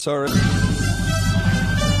Sorry.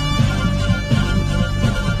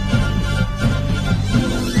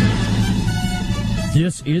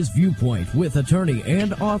 This is Viewpoint with attorney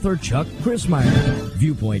and author Chuck Crismier.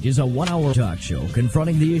 Viewpoint is a one-hour talk show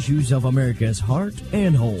confronting the issues of America's heart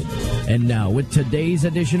and home. And now with today's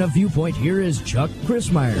edition of Viewpoint, here is Chuck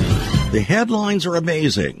Crismier. The headlines are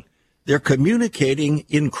amazing. They're communicating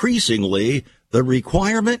increasingly the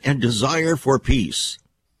requirement and desire for peace.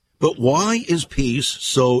 But why is peace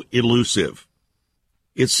so elusive?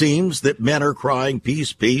 It seems that men are crying,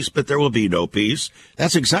 peace, peace, but there will be no peace.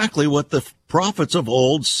 That's exactly what the prophets of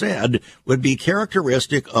old said would be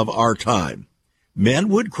characteristic of our time. Men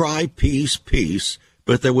would cry, peace, peace,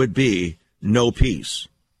 but there would be no peace.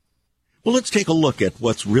 Well, let's take a look at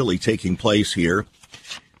what's really taking place here.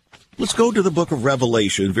 Let's go to the book of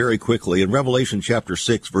Revelation very quickly. In Revelation chapter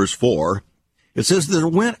 6, verse 4, it says, there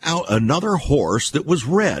went out another horse that was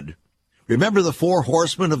red. Remember the four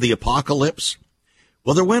horsemen of the apocalypse?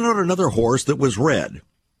 Well, there went out another horse that was red,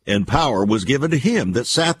 and power was given to him that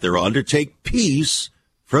sat thereon to take peace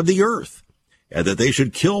from the earth, and that they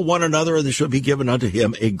should kill one another, and there should be given unto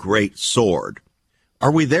him a great sword. Are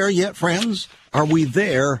we there yet, friends? Are we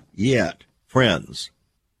there yet, friends?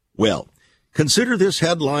 Well, consider this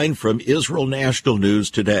headline from Israel National News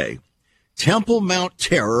today. Temple Mount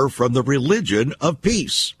terror from the religion of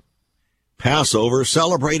peace. Passover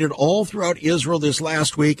celebrated all throughout Israel this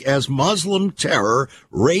last week as Muslim terror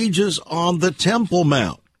rages on the Temple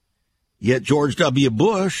Mount. Yet George W.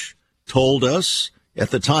 Bush told us at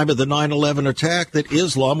the time of the 9/11 attack that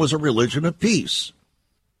Islam was a religion of peace.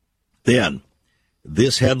 Then,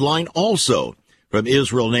 this headline also from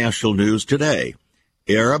Israel National News today.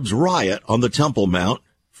 Arabs riot on the Temple Mount,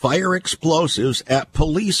 fire explosives at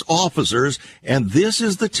police officers, and this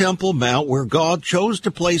is the Temple Mount where God chose to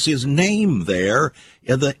place his name there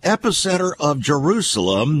in the epicenter of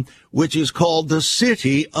Jerusalem, which is called the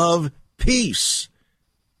City of Peace.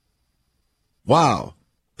 Wow,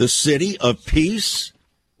 the City of Peace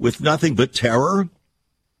with nothing but terror?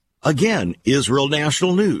 Again, Israel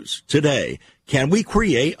National News today. Can we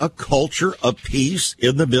create a culture of peace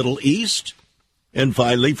in the Middle East? And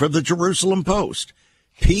finally, from the Jerusalem Post.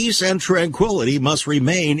 Peace and tranquility must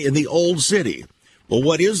remain in the old city. Well,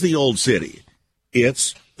 what is the old city?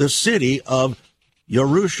 It's the city of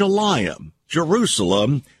Jerusalem,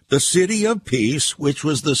 the city of peace, which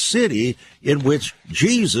was the city in which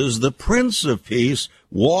Jesus, the Prince of Peace,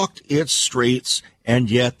 walked its streets,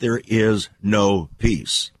 and yet there is no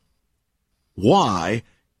peace. Why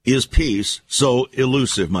is peace so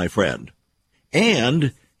elusive, my friend?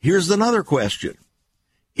 And here's another question.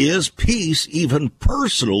 Is peace even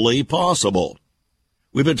personally possible?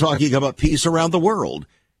 We've been talking about peace around the world,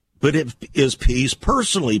 but is peace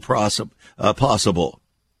personally possible?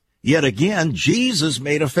 Yet again, Jesus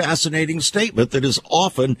made a fascinating statement that is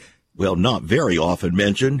often, well, not very often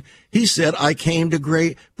mentioned. He said, I did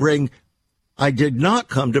not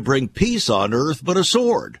come to bring peace on earth, but a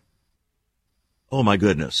sword. Oh, my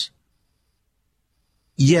goodness.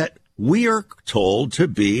 Yet we are told to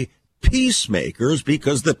be peacemakers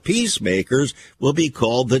because the peacemakers will be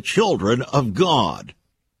called the children of God.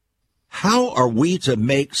 How are we to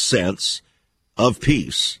make sense of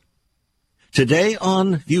peace? Today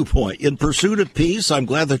on Viewpoint, in pursuit of peace, I'm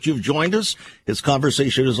glad that you've joined us. This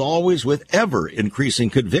conversation is always with ever-increasing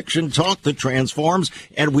conviction, talk that transforms,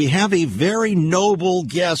 and we have a very noble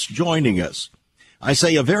guest joining us. I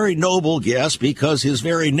say a very noble guest because his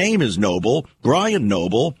very name is Noble, Brian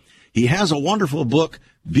Noble. He has a wonderful book,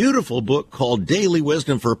 beautiful book called Daily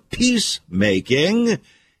Wisdom for Peacemaking,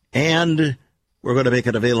 and we're going to make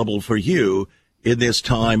it available for you in this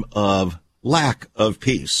time of lack of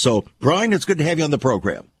peace. So, Brian, it's good to have you on the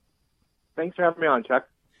program. Thanks for having me on, Chuck.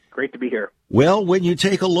 Great to be here. Well, when you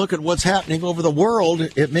take a look at what's happening over the world,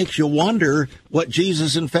 it makes you wonder what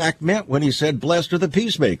Jesus, in fact, meant when he said, blessed are the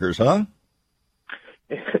peacemakers, huh?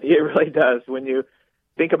 It really does. When you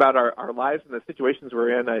think about our lives and the situations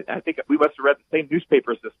we're in, I think we must have read the same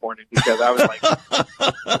newspapers this morning because I was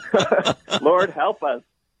like, Lord, help us.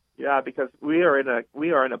 Yeah, because we are in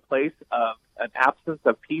a place of an absence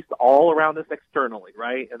of peace all around us externally,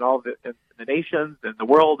 right? And all in the nations and the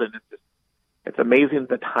world, and it's amazing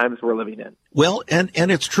the times we're living in. Well, and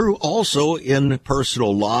it's true also in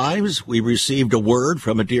personal lives. We received a word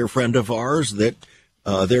from a dear friend of ours that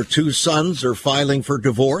their two sons are filing for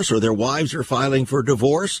divorce, or their wives are filing for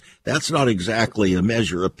divorce. That's not exactly a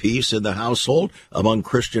measure of peace in the household, among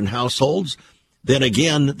Christian households. Then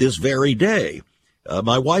again, this very day,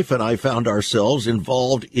 my wife and I found ourselves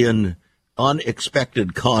involved in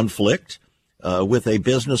unexpected conflict with a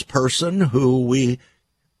business person who we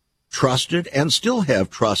trusted and still have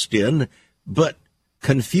trust in, but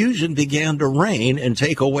confusion began to reign and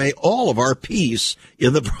take away all of our peace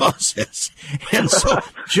in the process. And so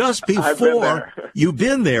just before you've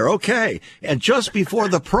been there, okay. And just before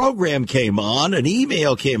the program came on, an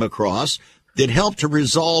email came across that helped to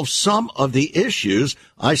resolve some of the issues.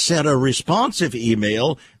 I sent a responsive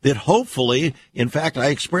email that hopefully, in fact, I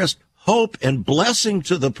expressed hope and blessing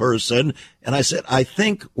to the person. And I said, I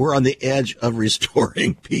think we're on the edge of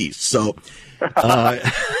restoring peace. So,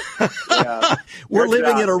 we're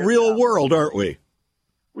living in a real world, aren't we?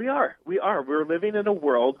 We are. We're living in a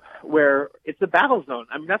world where it's a battle zone.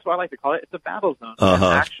 I mean, that's what I like to call it. It's a battle zone. An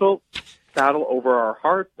actual battle over our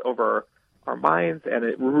hearts, over our minds, and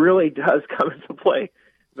it really does come into play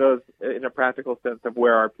those in a practical sense of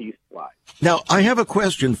where our peace lies. Now, I have a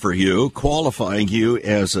question for you, qualifying you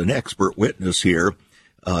as an expert witness here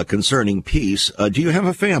concerning peace. Do you have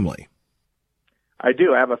a family? I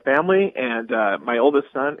do. I have a family, and my oldest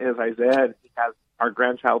son is Isaiah, and he has our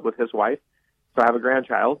grandchild with his wife. So I have a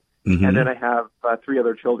grandchild, and then I have 3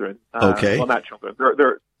 other children. Okay. Well, not children.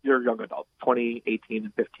 They're young adults, 20, 18,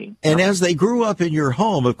 and 15. And as they grew up in your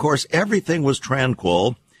home, of course, everything was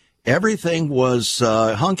tranquil. Everything was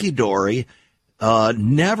hunky-dory.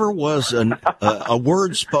 Never was a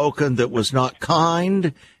word spoken that was not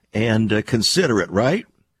kind and considerate, right?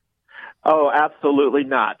 Oh, absolutely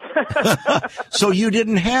not. So you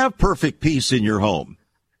didn't have perfect peace in your home?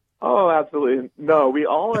 Oh, absolutely. No, we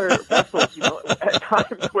all are vessels, at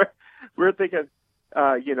times where we're thinking,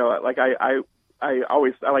 like I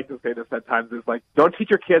like to say this at times is like, don't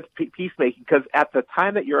teach your kids peacemaking, because at the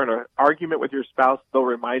time that you're in an argument with your spouse, they'll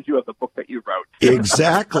remind you of the book that you wrote.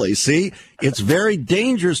 Exactly. See, it's very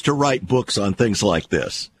dangerous to write books on things like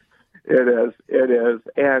this. It is.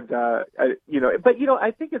 And, but,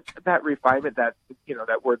 I think it's that refinement that,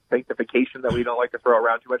 that word sanctification that we don't like to throw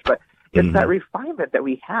around too much, but it's that refinement that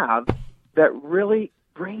we have that really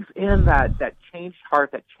brings in that changed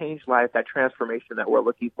heart, that changed life, that transformation that we're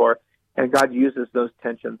looking for. And God uses those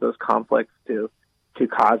tensions, those conflicts to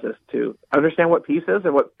cause us to understand what peace is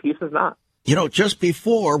and what peace is not. Just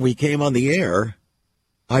before we came on the air,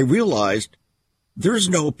 I realized there's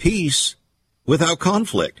no peace without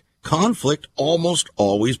conflict. Conflict almost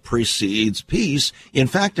always precedes peace. In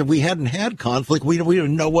fact, if we hadn't had conflict, we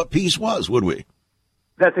wouldn't know what peace was, would we?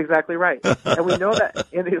 That's exactly right. And we know that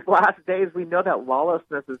in these last days, we know that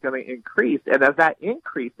lawlessness is going to increase. And as that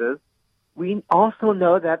increases, we also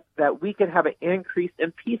know that we can have an increase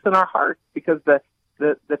in peace in our hearts, because the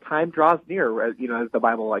time draws near, as the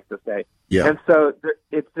Bible likes to say. Yeah. And so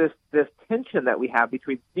it's this tension that we have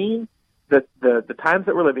between seeing the times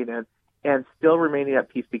that we're living in and still remaining at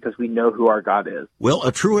peace because we know who our God is. Well,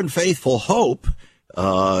 a true and faithful hope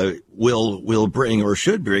will bring, or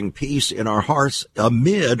should bring, peace in our hearts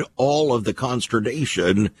amid all of the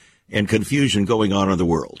consternation and confusion going on in the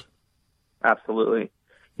world. Absolutely.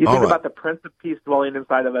 You think about the Prince of Peace dwelling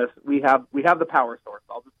inside of us. We have the power source.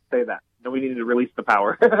 I'll just say that. We need to release the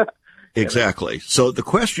power. Exactly. So the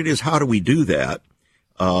question is, how do we do that?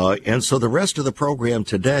 And so the rest of the program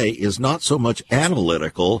today is not so much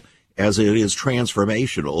analytical as it is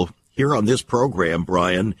transformational. Here on this program,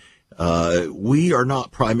 Brian, we are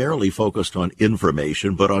not primarily focused on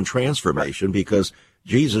information, but on transformation, because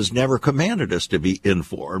Jesus never commanded us to be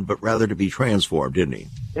informed, but rather to be transformed, didn't he?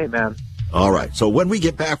 Amen. All right. So when we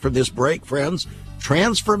get back from this break, friends,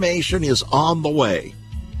 transformation is on the way.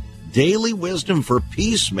 Daily wisdom for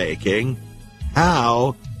peacemaking,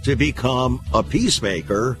 how to become a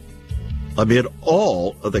peacemaker amid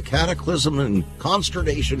all of the cataclysm and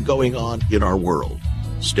consternation going on in our world.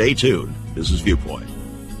 Stay tuned. This is Viewpoint.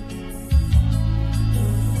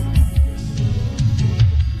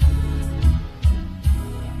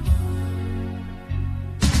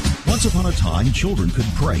 Once upon a time, children could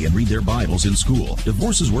pray and read their Bibles in school.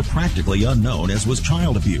 Divorces were practically unknown, as was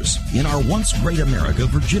child abuse. In our once great America,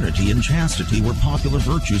 virginity and chastity were popular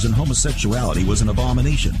virtues, and homosexuality was an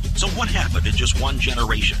abomination. So what happened in just one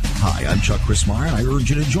generation? Hi, I'm Chuck Christmeyer, and I urge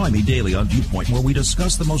you to join me daily on Viewpoint, where we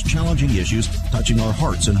discuss the most challenging issues touching our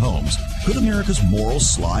hearts and homes. Could America's moral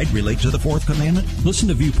slide relate to the Fourth Commandment? Listen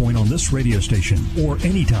to Viewpoint on this radio station or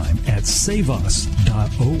anytime at saveus.org.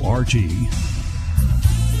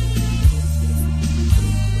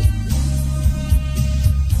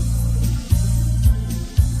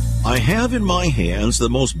 I have in my hands the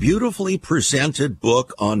most beautifully presented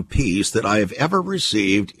book on peace that I have ever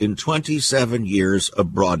received in 27 years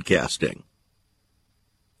of broadcasting.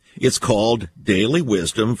 It's called Daily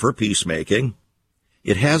Wisdom for Peacemaking.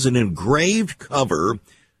 It has an engraved cover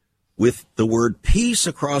with the word peace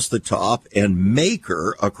across the top and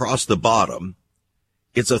maker across the bottom.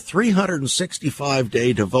 It's a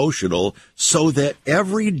 365-day devotional so that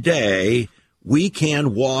every day we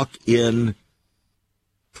can walk in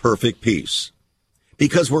perfect peace,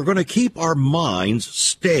 because we're going to keep our minds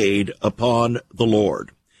stayed upon the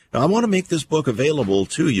Lord. Now, I want to make this book available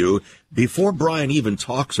to you before Brian even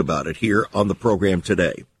talks about it here on the program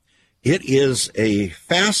today. It is a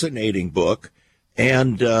fascinating book,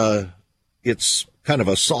 and it's kind of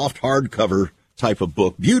a soft hardcover type of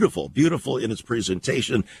book. Beautiful in its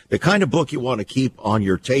presentation. The kind of book you want to keep on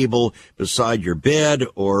your table, beside your bed,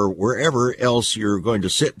 or wherever else you're going to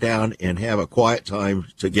sit down and have a quiet time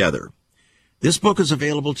together. This book is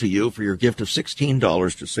available to you for your gift of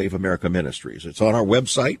 $16 to Save America Ministries. It's on our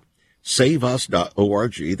website,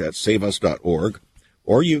 saveus.org. That's saveus.org.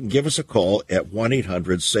 Or you can give us a call at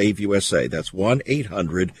 1-800-SAVE-USA. That's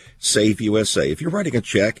 1-800-SAVE-USA. If you're writing a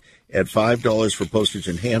check at $5 for postage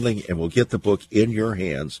and handling, and we'll get the book in your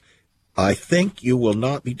hands, I think you will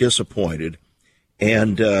not be disappointed.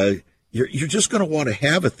 And you're just going to want to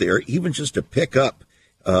have it there, even just to pick up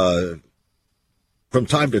from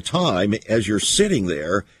time to time as you're sitting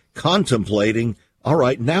there contemplating, all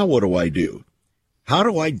right, now what do I do? How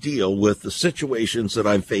do I deal with the situations that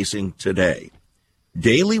I'm facing today?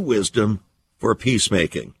 Daily wisdom for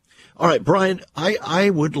peacemaking. All right, Brian, I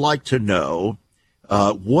would like to know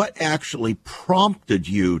what actually prompted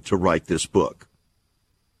you to write this book.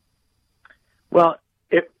 Well,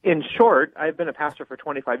 in short, I've been a pastor for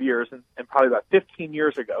 25 years, and probably about 15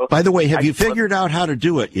 years ago. By the way, have you figured out how to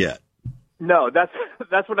do it yet? No, that's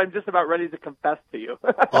what I'm just about ready to confess to you.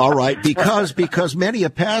 All right, because many a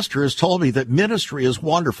pastor has told me that ministry is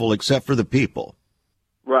wonderful except for the people.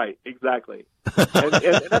 Right, exactly, and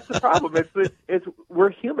that's the problem. It's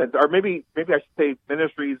we're humans, or maybe I should say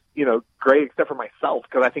ministry's great except for myself,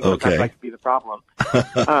 because I think sometimes I could be the problem.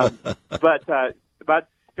 But about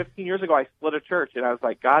 15 years ago, I split a church, and I was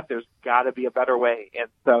like, God, there's got to be a better way, and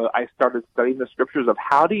so I started studying the scriptures of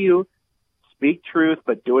how do you speak truth,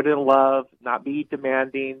 but do it in love, not be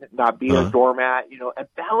demanding, not be a doormat, and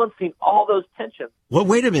balancing all those tensions. Well,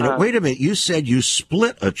 wait a minute. You said you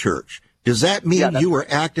split a church. Does that mean you were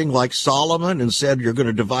acting like Solomon and said you're going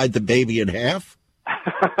to divide the baby in half?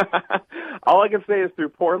 All I can say is through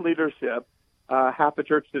poor leadership, half the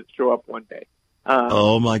church didn't show up one day.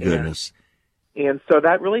 Oh, my goodness. And so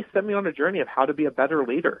that really set me on a journey of how to be a better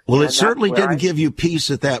leader. Well, it certainly didn't give you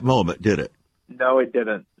peace at that moment, did it? No, it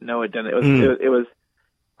didn't. It was.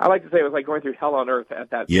 I like to say it was like going through hell on earth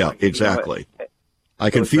at that point. Yeah, exactly.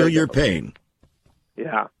 I can feel your pain.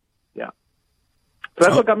 Yeah. So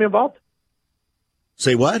that's what got me involved.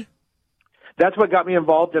 Say what? That's what got me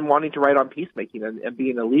involved in wanting to write on peacemaking and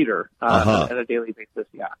being a leader on a daily basis.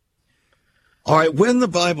 Yeah. All right. When the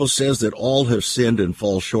Bible says that all have sinned and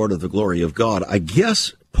fall short of the glory of God, I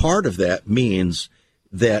guess part of that means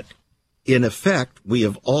that, in effect, we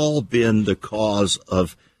have all been the cause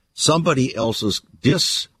of somebody else's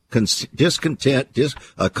discontent,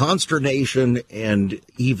 consternation, and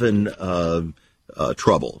even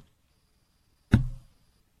trouble.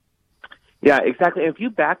 Yeah, exactly. And if you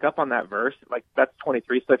back up on that verse, like that's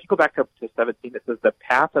 23. So if you go back up to 17, it says, the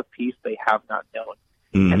path of peace they have not known.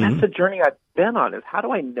 Mm-hmm. And that's the journey I've been on, is how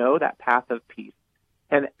do I know that path of peace?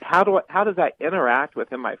 And how does that interact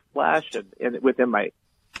within my flesh and within my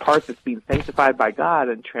part that's being sanctified by God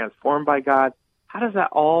and transformed by God? How does that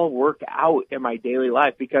all work out in my daily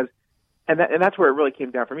life? Because, and that's where it really came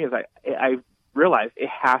down for me, is I realized it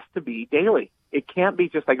has to be daily. It can't be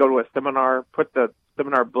just I go to a seminar, put the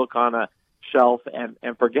seminar book on a shelf and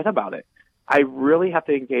forget about it. I really have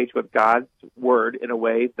to engage with God's word in a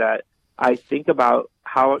way that I think about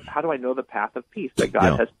how do I know the path of peace that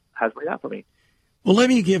God has laid out for me. Well, let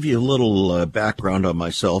me give you a little background on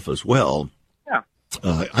myself as well. Yeah.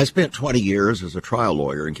 I spent 20 years as a trial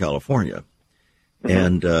lawyer in California,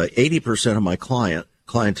 and 80% of my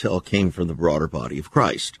clientele came from the broader body of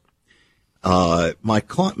Christ. My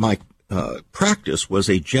practice was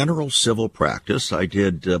a general civil practice. I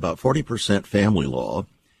did about 40% family law,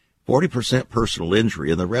 40% personal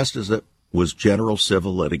injury, and the rest was general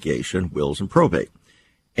civil litigation, wills, and probate.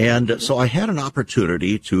 And so I had an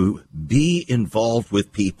opportunity to be involved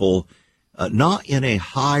with people, not in a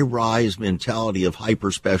high-rise mentality of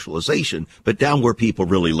hyper-specialization, but down where people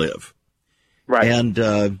really live. Right.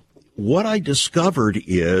 And what I discovered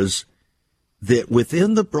is that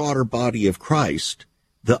within the broader body of Christ,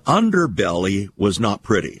 the underbelly was not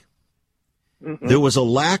pretty. Mm-hmm. There was a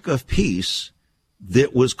lack of peace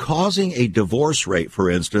that was causing a divorce rate, for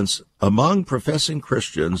instance, among professing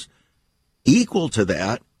Christians equal to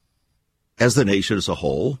that as the nation as a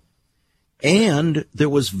whole. And there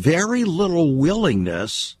was very little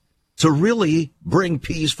willingness to really bring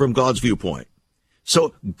peace from God's viewpoint.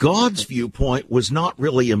 So God's viewpoint was not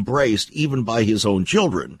really embraced even by his own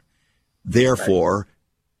children. Therefore,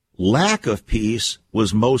 lack of peace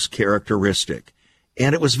was most characteristic.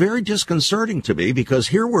 And it was very disconcerting to me because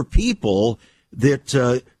here were people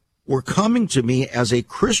that were coming to me as a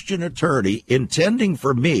Christian attorney, intending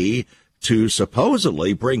for me to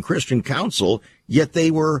supposedly bring Christian counsel, yet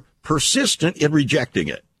they were persistent in rejecting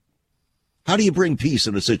it. How do you bring peace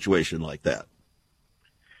in a situation like that?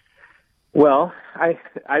 Well,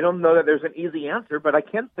 I don't know that there's an easy answer, but I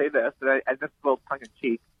can say this, and I just a little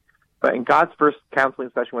tongue-in-cheek. But in God's first counseling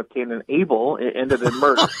session with Cain and Abel, it ended in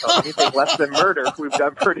murder. So anything less than murder, we've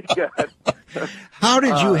done pretty good. How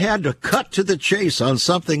did you had to cut to the chase on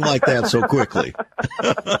something like that so quickly?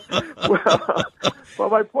 well,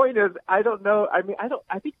 my point is, I don't know.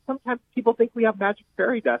 I think sometimes people think we have magic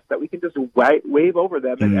fairy dust that we can just wave over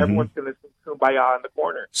them and everyone's going to kumbaya in the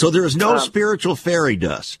corner. So there's no spiritual fairy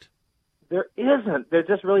dust. There isn't. There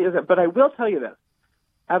just really isn't. But I will tell you this.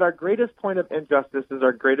 At our greatest point of injustice is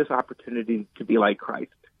our greatest opportunity to be like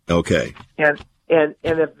Christ. Okay. And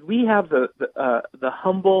if we have the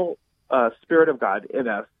humble Spirit of God in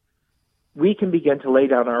us, we can begin to lay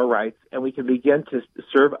down our rights and we can begin to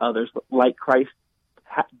serve others like Christ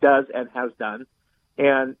does and has done.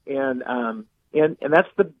 And that's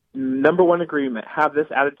the number one agreement. Have this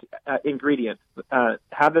ingredient.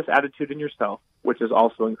 Have this attitude in yourself, which is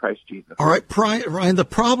also in Christ Jesus. All right, Ryan, the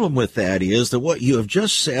problem with that is that what you have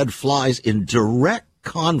just said flies in direct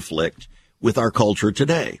conflict with our culture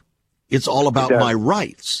today. It's all about my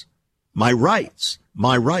rights, my rights,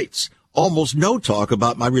 my rights. Almost no talk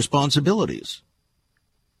about my responsibilities.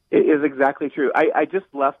 It is exactly true. I just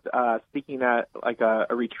left speaking at like a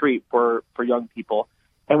retreat for young people,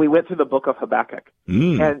 and we went through the book of Habakkuk.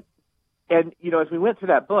 And you know, as we went through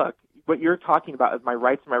that book, what you're talking about is my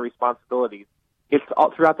rights and my responsibilities. It's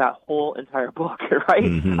all throughout that whole entire book, right?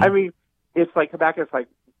 I mean, it's like Habakkuk's like,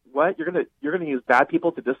 what? You're gonna use bad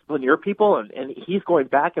people to discipline your people, and he's going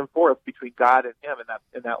back and forth between God and him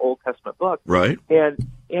in that Old Testament book, right? And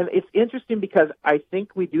it's interesting because I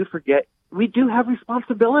think we do forget we do have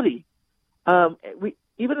responsibility. We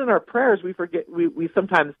even in our prayers we forget we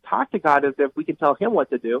sometimes talk to God as if we can tell him what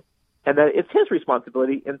to do, and that it's his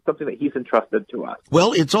responsibility and something that he's entrusted to us.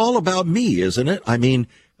 Well, it's all about me, isn't it? I mean,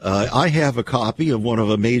 I have a copy of one of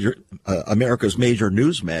America's major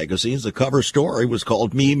news magazines. The cover story was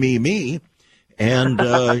called Me, Me, Me. And,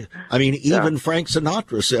 I mean, even Frank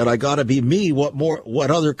Sinatra said, I gotta be me.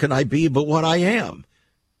 What other can I be but what I am?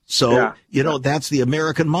 So, you know, that's the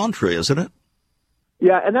American mantra, isn't it?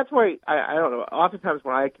 Yeah, and that's why, I don't know, oftentimes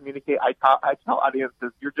when I communicate, I tell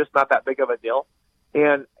audiences, you're just not that big of a deal.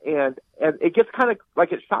 And it gets kind of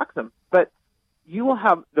like it shocks them. But you will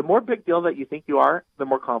have, the more big deal that you think you are, the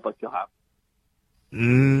more conflict you'll have.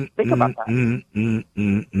 Think about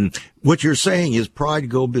that. What you're saying is pride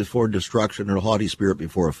go before destruction and a haughty spirit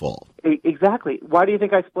before a fall. Exactly. Why do you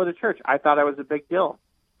think I split a church? I thought I was a big deal.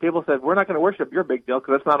 People said, we're not going to worship your big deal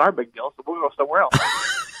because it's not our big deal, so we'll go somewhere else.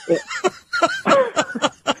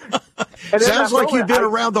 Sounds like you've been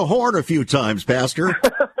around the horn a few times, Pastor.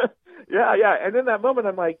 Yeah. And in that moment,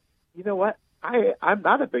 I'm like, you know what? I'm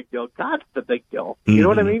not a big deal. God's the big deal. You know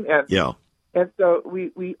what I mean? And so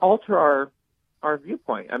we alter our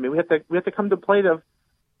viewpoint. I mean, we have to come to a plate of,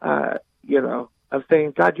 of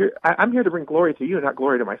saying, God, I'm here to bring glory to you, not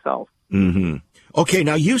glory to myself. Okay,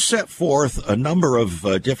 now you set forth a number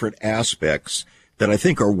of different aspects that I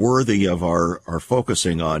think are worthy of our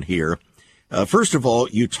focusing on here. First of all,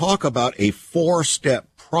 you talk about a 4-step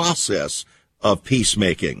process of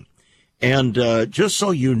peacemaking. And just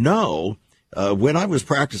so you know, when I was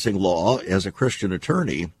practicing law as a Christian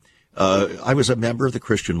attorney, I was a member of the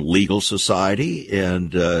Christian Legal Society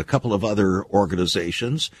and a couple of other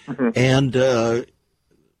organizations, and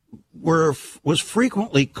was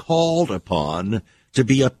frequently called upon to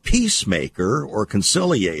be a peacemaker or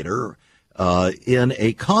conciliator in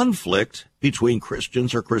a conflict between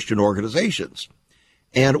Christians or Christian organizations.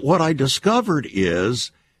 And what I discovered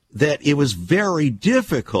is that it was very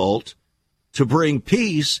difficult to bring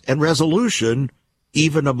peace and resolution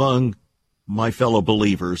even among my fellow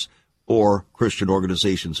believers or Christian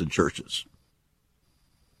organizations and churches.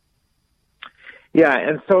 Yeah,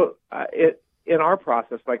 and so in our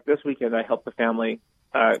process, like this weekend, I helped the family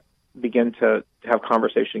begin to have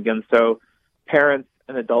conversation again. So parents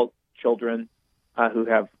and adult children who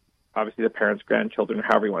have, obviously, the parents' grandchildren, or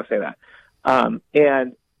however you want to say that.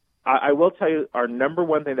 And I will tell you, our number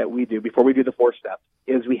one thing that we do before we do the 4 steps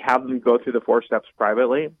is we have them go through the 4 steps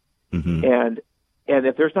privately. And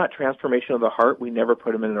if there's not transformation of the heart, we never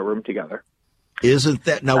put them in a room together. Isn't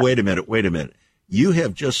that, now wait a minute. You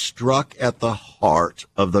have just struck at the heart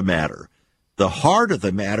of the matter. The heart of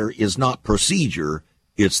the matter is not procedure,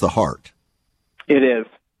 it's the heart. It is.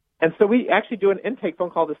 And so we actually do an intake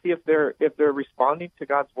phone call to see if they're responding to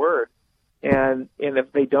God's word. And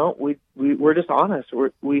if they don't, we're just honest.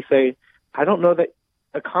 We say, I don't know that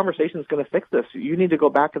a conversation is going to fix this. You need to go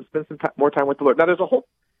back and spend some more time with the Lord. Now, there's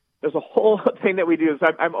a whole thing that we do. So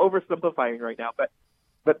I'm oversimplifying right now, but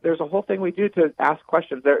there's a whole thing we do to ask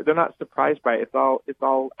questions. They're not surprised by it. It's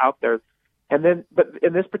all out there. And then, but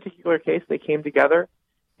in this particular case, they came together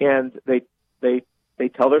and they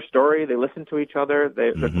tell their story. They listen to each other.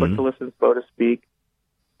 They're quick to listen, slow to speak.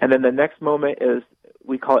 And then the next moment is,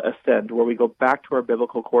 we call it ascend, where we go back to our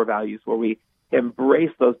biblical core values, where we embrace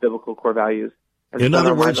those biblical core values. In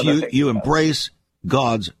other words, you embrace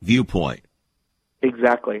God's viewpoint.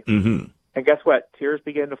 Exactly. Mm-hmm. And guess what? Tears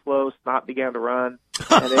began to flow, snot began to run,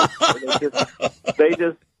 and they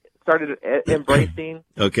just started embracing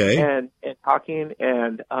and talking,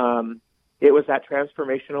 and it was that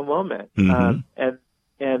transformational moment.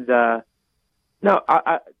 No,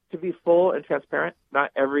 to be full and transparent,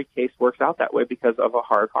 not every case works out that way because of a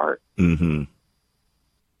hard heart. Mm-hmm.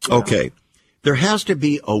 Okay. There has to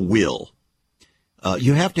be a will.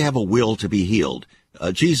 You have to have a will to be healed.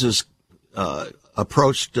 Jesus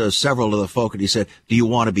approached several of the folk and he said, do you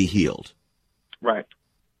want to be healed? Right.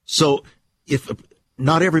 So if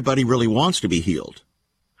not everybody really wants to be healed.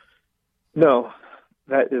 No,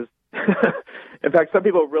 that is... In fact, some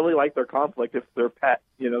people really like their conflict if they're pet.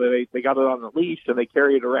 They got it on the leash and they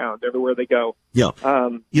carry it around everywhere they go. Yeah.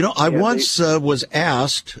 I once was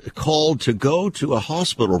called to go to a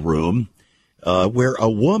hospital room where a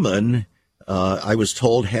woman, I was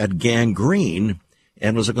told, had gangrene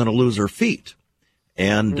and was going to lose her feet.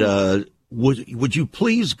 And would you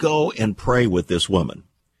please go and pray with this woman?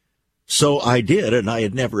 So I did, and I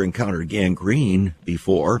had never encountered gangrene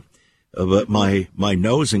before, but my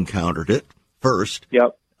nose encountered it first.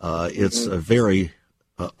 Yep. It's a very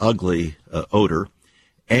ugly odor.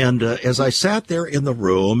 And as I sat there in the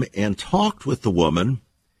room and talked with the woman,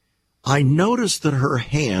 I noticed that her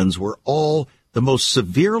hands were all the most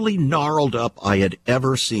severely gnarled up I had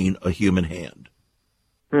ever seen a human hand.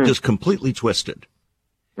 Just completely twisted.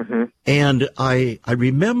 Mm-hmm. And I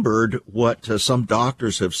remembered what some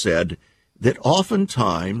doctors have said, that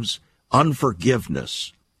oftentimes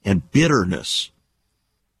unforgiveness and bitterness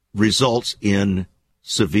results in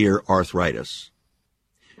severe arthritis.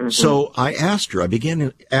 Mm-hmm. So I began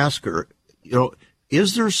to ask her,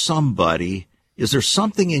 is there something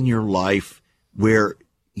in your life where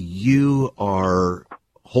you are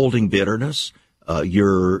holding bitterness?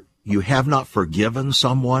 You have not forgiven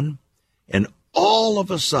someone? And all of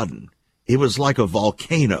a sudden, it was like a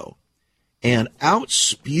volcano, and out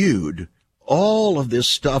spewed all of this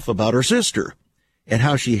stuff about her sister and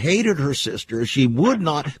how she hated her sister. She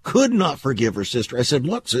could not forgive her sister. I said,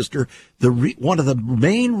 look, sister, one of the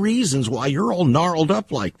main reasons why you're all gnarled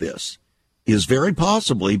up like this is very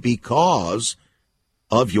possibly because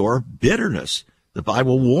of your bitterness. The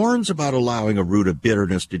Bible warns about allowing a root of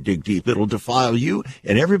bitterness to dig deep. It'll defile you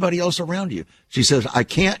and everybody else around you. She says, I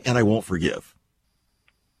can't and I won't forgive.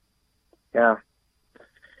 Yeah.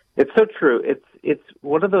 It's so true. It's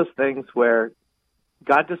one of those things where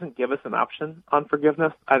God doesn't give us an option on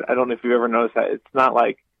forgiveness. I don't know if you've ever noticed that. It's not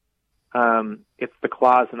like it's the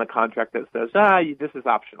clause in the contract that says, this is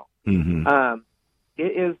optional. Mm-hmm.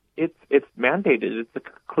 It's mandated. It's a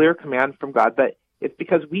clear command from God, but it's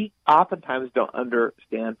because we oftentimes don't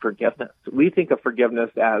understand forgiveness. We think of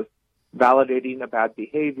forgiveness as validating a bad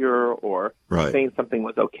behavior or saying something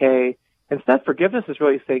was okay. Instead, forgiveness is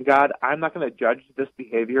really saying, God, I'm not going to judge this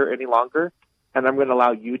behavior any longer, and I'm going to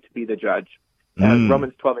allow you to be the judge. As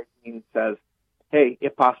Romans 12:18 says, hey,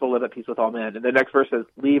 if possible, live at peace with all men. And the next verse says,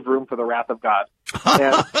 leave room for the wrath of God.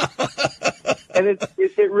 And it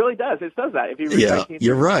really does. It says that. If you read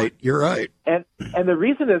you're right. You're right. And the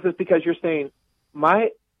reason is because you're saying, I'm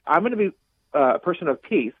going to be a person of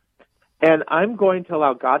peace, and I'm going to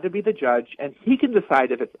allow God to be the judge, and he can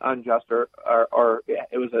decide if it's unjust or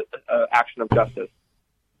it was an action of justice.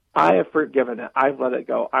 I have forgiven it. I've let it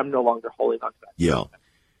go. I'm no longer holding on to that. Yeah.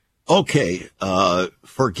 Okay.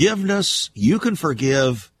 Forgiveness, you can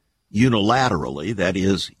forgive unilaterally. That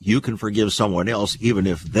is, you can forgive someone else even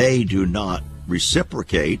if they do not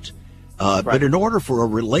reciprocate. But in order for a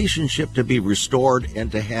relationship to be restored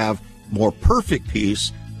and to have more perfect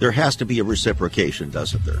peace, there has to be a reciprocation,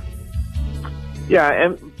 doesn't there? Yeah,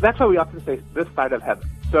 and that's why we often say this side of heaven.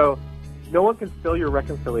 So no one can steal your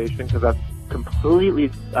reconciliation because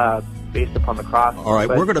completely based upon the cross. All right,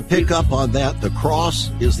 we're going to pick up on that. The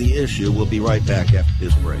cross is the issue. We'll be right back after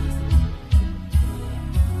this break.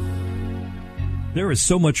 There is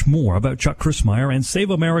so much more about Chuck Crismier and Save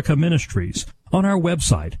America Ministries on our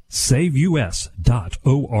website, saveus.org.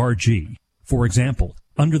 For example,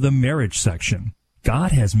 under the marriage section,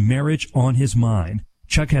 God has marriage on his mind.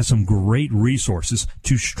 Chuck has some great resources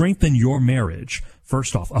to strengthen your marriage.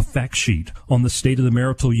 First off, a fact sheet on the state of the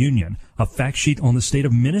marital union, a fact sheet on the state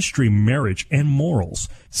of ministry, marriage, and morals.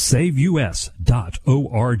 SaveUS.org.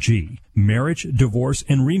 Marriage, divorce,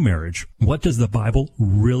 and remarriage. What does the Bible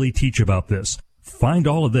really teach about this? Find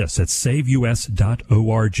all of this at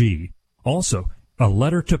SaveUS.org. Also, a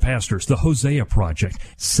letter to pastors, the Hosea Project,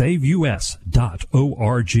 SaveUS.org,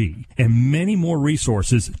 and many more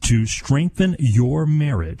resources to strengthen your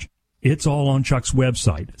marriage. It's all on Chuck's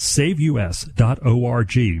website,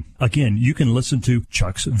 SaveUS.org. Again, you can listen to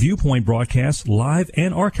Chuck's Viewpoint broadcast live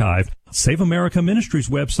and archived. Save America Ministries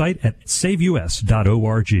website at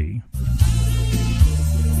SaveUS.org.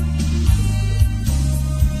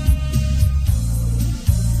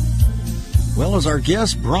 Well, as our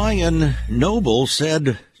guest Brian Noble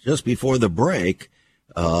said just before the break,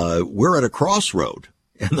 we're at a crossroad,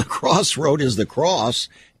 and the crossroad is the cross.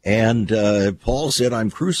 And Paul said,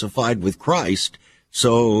 I'm crucified with Christ.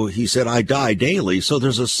 So he said, I die daily. So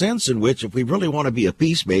there's a sense in which if we really want to be a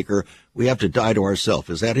peacemaker, we have to die to ourselves.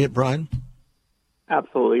 Is that it, Brian?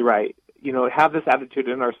 Absolutely right. Have this attitude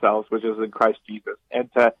in ourselves, which is in Christ Jesus,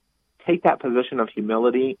 and to take that position of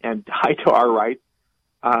humility and die to our rights.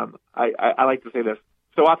 I like to say this.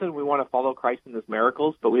 So often we want to follow Christ in his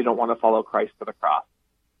miracles, but we don't want to follow Christ to the cross.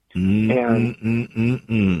 And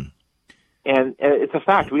it's a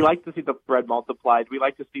fact. We like to see the bread multiplied. We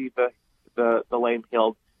like to see the lame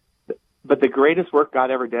healed. But the greatest work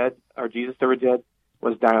God ever did, or Jesus ever did,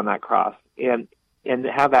 was die on that cross. And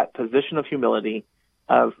have that position of humility,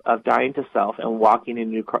 of dying to self and walking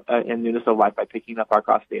in newness of life by picking up our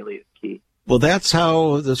cross daily is key. Well, that's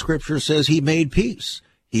how the Scripture says he made peace.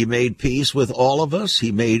 He made peace with all of us.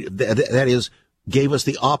 He made, that is, gave us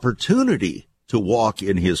the opportunity to walk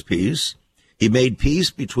in his peace. He made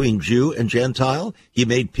peace between Jew and Gentile. He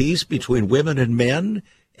made peace between women and men,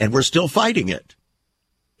 and we're still fighting it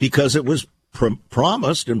because it was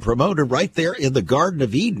promised and promoted right there in the Garden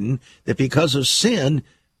of Eden that because of sin,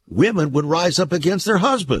 women would rise up against their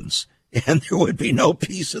husbands, and there would be no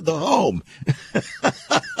peace in the home.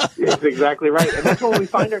 That's exactly right. And that's when we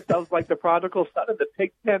find ourselves like the prodigal son in the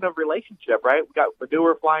pig pen of relationship, right? We got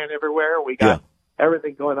manure flying everywhere. We got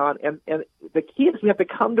everything going on. And the key is we have to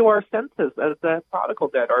come to our senses as the prodigal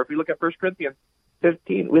did. Or if you look at 1 Corinthians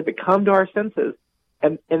 15, we have to come to our senses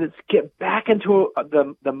and it's get back into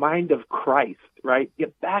the mind of Christ, right?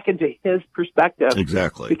 Get back into his perspective.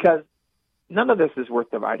 Exactly. Because none of this is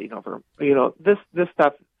worth dividing over. This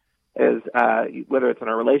stuff is, whether it's in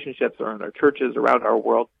our relationships or in our churches around our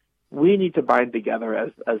world, we need to bind together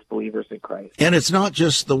as believers in Christ. And it's not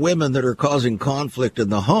just the women that are causing conflict in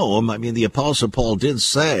the home. I mean, the Apostle Paul did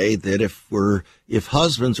say that if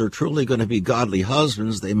husbands are truly going to be godly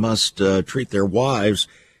husbands, they must treat their wives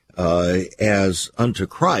as unto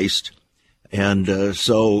Christ. And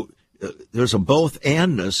so there's a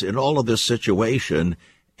both-andness in all of this situation.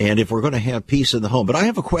 And if we're going to have peace in the home. But I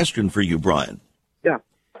have a question for you, Brian. Yeah.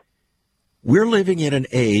 We're living in an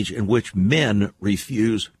age in which men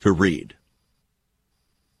refuse to read.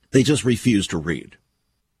 They just refuse to read,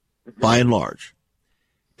 by and large.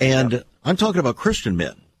 And I'm talking about Christian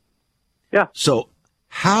men. Yeah. So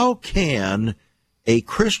how can a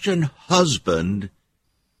Christian husband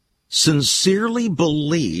sincerely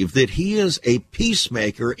believe that he is a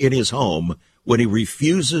peacemaker in his home when he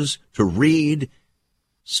refuses to read,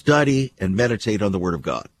 study, and meditate on the Word of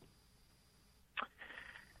God?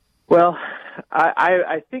 Well,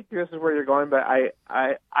 I think this is where you're going, but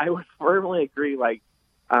I would firmly agree. Like,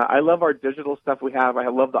 I love our digital stuff we have. I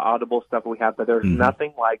love the Audible stuff we have, but there's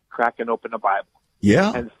nothing like cracking open a Bible,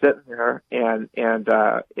 and sitting there and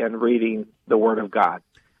reading the Word of God.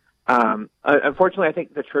 Unfortunately, I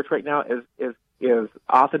think the church right now is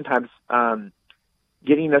oftentimes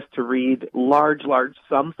getting us to read large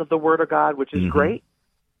sums of the Word of God, which is great.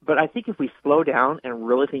 But I think if we slow down and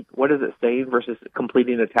really think, what is it saying versus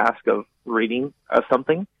completing a task of reading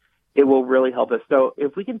something, it will really help us. So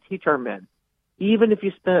if we can teach our men, even if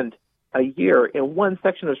you spend a year in one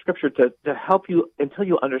section of Scripture to help you until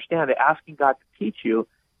you understand it, asking God to teach you,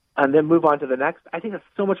 and then move on to the next, I think it's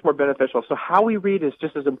so much more beneficial. So how we read is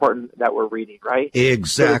just as important that we're reading, right?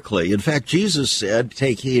 Exactly. In fact, Jesus said,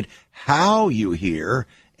 take heed how you hear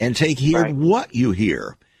and take heed what you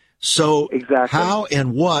hear. So Exactly. how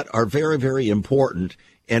and what are very, very important.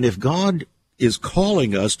 And if God is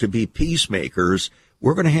calling us to be peacemakers,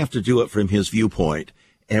 we're going to have to do it from his viewpoint.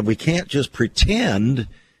 And we can't just pretend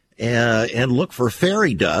and look for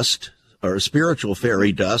fairy dust or spiritual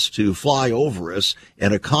fairy dust to fly over us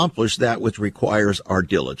and accomplish that which requires our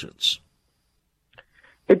diligence.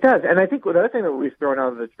 It does, and I think the other thing that we've thrown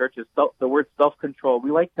out of the church is the word self-control.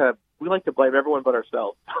 We like to blame everyone but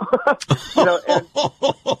ourselves.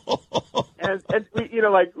 And we,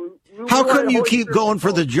 like. How come you keep going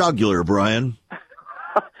for the jugular, Brian?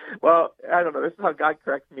 Well, I don't know. This is how God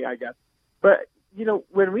corrects me, I guess. But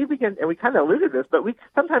when we begin, and we kind of alluded to this, but we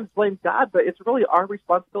sometimes blame God, but it's really our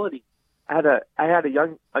responsibility. I had a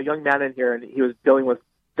young man in here, and he was dealing with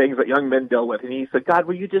things that young men deal with, and he said, "God,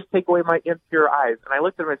 will you just take away my impure eyes?" And I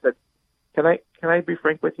looked at him and I said, "Can I be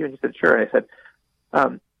frank with you?" And he said, "Sure." And I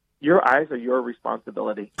said, "Your eyes are your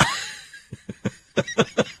responsibility."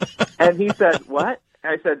 And he said, "What?"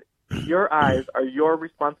 And I said, "Your eyes are your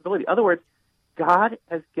responsibility." In other words, God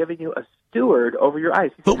has given you a steward over your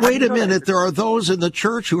eyes. Said, but wait a minute, there are those in the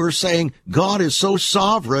church who are saying God is so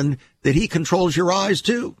sovereign that he controls your eyes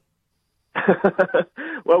too.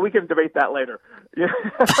 Well, we can debate that later.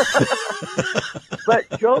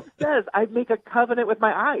 But Job says, "I make a covenant with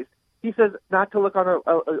my eyes." He says not to look on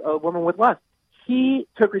a woman with lust. He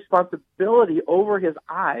took responsibility over his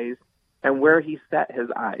eyes and where he set his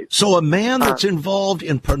eyes. So a man that's involved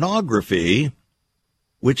in pornography,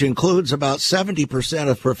 which includes about 70%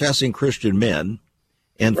 of professing Christian men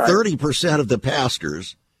and 30% of the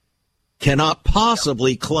pastors, cannot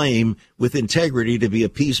possibly claim with integrity to be a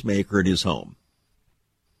peacemaker in his home.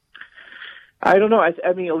 I don't know.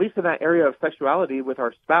 I mean, at least in that area of sexuality with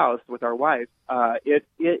our spouse, with our wife, it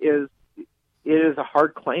is a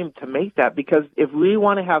hard claim to make that, because if we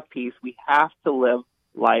want to have peace, we have to live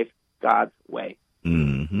life God's way.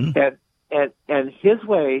 Mm-hmm. And his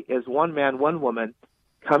way is one man, one woman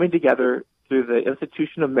coming together through the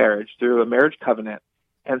institution of marriage, through a marriage covenant,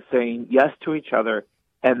 and saying yes to each other.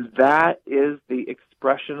 And that is the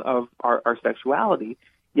expression of our sexuality.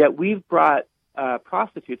 Yet we've brought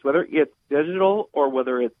prostitutes, whether it's digital or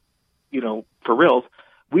whether it's, for reals,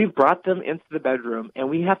 we've brought them into the bedroom, and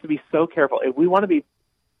we have to be so careful. If we want to be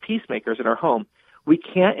peacemakers in our home, we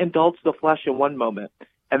can't indulge the flesh in one moment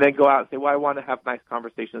and then go out and say, well, I want to have nice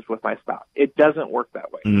conversations with my spouse. It doesn't work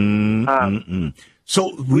that way.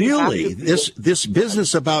 So really, this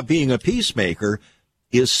business about being a peacemaker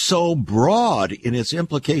is so broad in its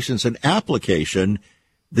implications and application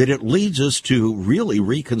that it leads us to really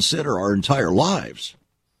reconsider our entire lives.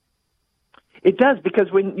 It does,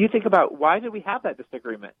 because when you think about why did we have that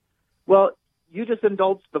disagreement? Well, you just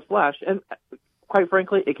indulged the flesh, and quite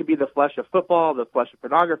frankly, it could be the flesh of football, the flesh of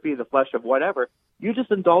pornography, the flesh of whatever. You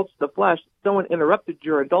just indulged the flesh. Someone interrupted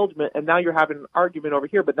your indulgence, and now you're having an argument over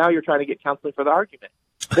here, but now you're trying to get counseling for the argument.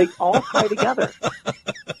 They all tie together.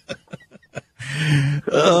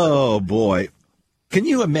 Oh, boy. Can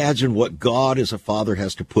you imagine what God as a father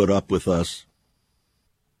has to put up with us?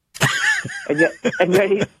 and yet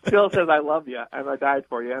he still says, "I love you, and I died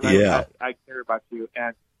for you, and I care about you."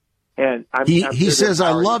 And he says,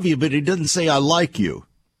 "I love you," but he didn't say, "I like you."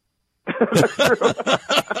 That's true.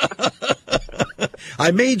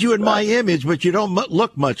 I made you in my image, but you don't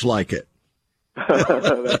look much like it.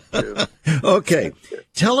 That's true. Okay.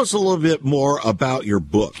 Tell us a little bit more about your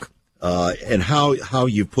book and how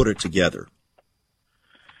you put it together.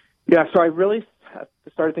 Yeah, so I really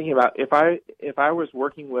started thinking about if I was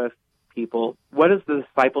working with people, what is the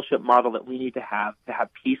discipleship model that we need to have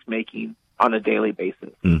peacemaking on a daily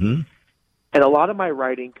basis? Mm-hmm. And a lot of my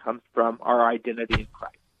writing comes from our identity in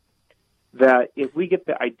Christ. That if we get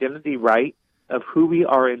the identity right of who we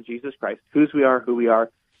are in Jesus Christ, who we are,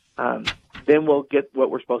 then we'll get what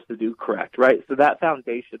we're supposed to do correct, right? So that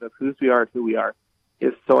foundation of who we are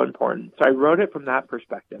is so important. So I wrote it from that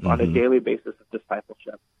perspective on a daily basis of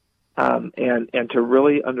discipleship. And to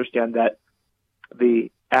really understand that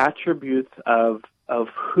the attributes of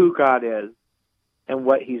who God is and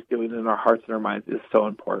what he's doing in our hearts and our minds is so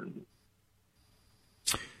important.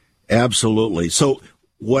 Absolutely. So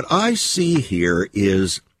what I see here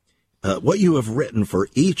is what you have written for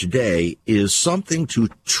each day is something to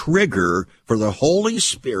trigger for the Holy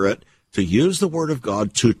Spirit to use the Word of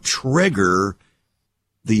God to trigger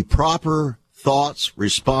the proper thoughts,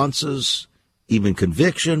 responses, even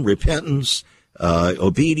conviction, repentance,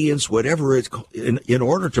 obedience, whatever it's in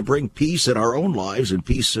order to bring peace in our own lives and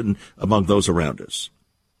peace among those around us.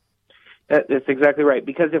 That's exactly right.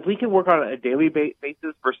 Because if we can work on a daily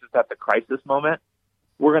basis versus at the crisis moment,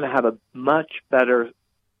 we're going to have a much better,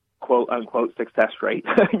 quote unquote, success rate.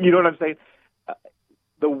 You know what I'm saying?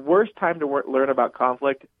 the worst time to learn about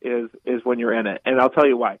conflict is when you're in it. And I'll tell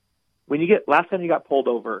you why. Last time you got pulled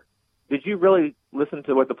over, did you really listen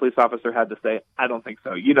to what the police officer had to say? I don't think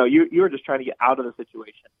so. You were just trying to get out of the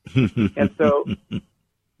situation. And so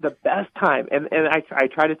the best time, and I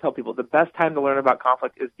try to tell people, the best time to learn about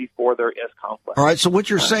conflict is before there is conflict. All right, so what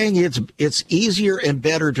you're saying, it's easier and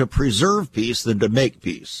better to preserve peace than to make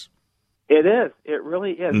peace. It is. It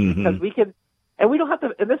really is. Because we can, and we don't have to,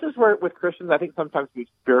 and this is where with Christians, I think sometimes we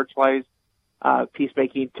spiritualize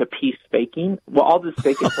peacemaking to peace faking. Well, I'll just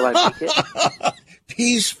fake it till I make it.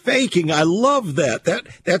 Peace faking. I love that.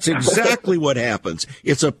 That's exactly what happens.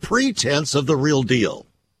 It's a pretense of the real deal.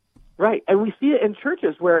 Right. And we see it in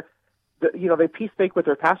churches where, they peace fake with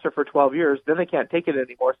their pastor for 12 years, then they can't take it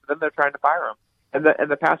anymore, so then they're trying to fire him. And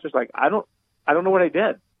the pastor's like, I don't know what I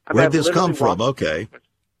did. Where'd this come from? Okay.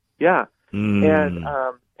 Yeah.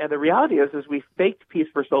 And the reality is we faked peace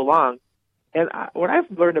for so long. And what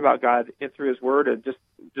I've learned about God and through His Word and just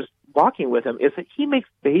walking with Him is that He makes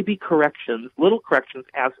baby corrections, little corrections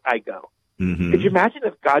as I go. Mm-hmm. Could you imagine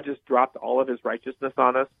if God just dropped all of His righteousness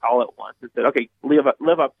on us all at once and said, okay, live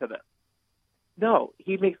up to this? No,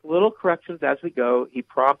 He makes little corrections as we go. He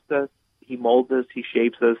prompts us, He molds us, He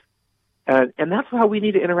shapes us. And that's how we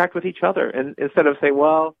need to interact with each other. And instead of saying,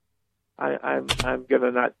 well, I'm going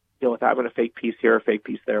to not deal with that. I'm going to fake peace here, fake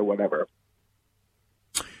peace there, whatever.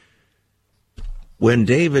 When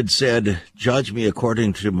David said, judge me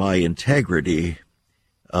according to my integrity,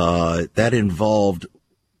 that involved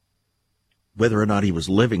whether or not he was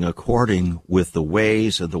living according with the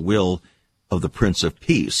ways and the will of the Prince of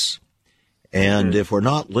Peace. And if we're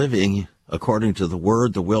not living according to the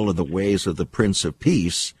word, the will, and the ways of the Prince of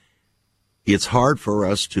Peace, it's hard for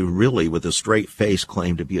us to really, with a straight face,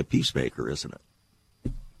 claim to be a peacemaker, isn't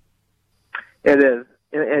it? It is.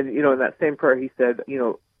 And in that same prayer, he said,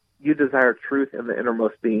 you desire truth in the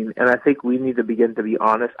innermost being. And I think we need to begin to be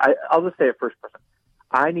honest. I'll just say it first person.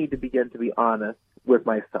 I need to begin to be honest with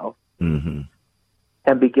myself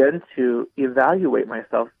and begin to evaluate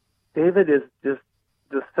myself. David is just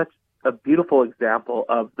such a beautiful example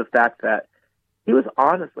of the fact that he was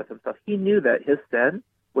honest with himself. He knew that his sin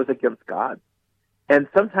was against God. And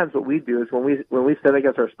sometimes what we do is when we sin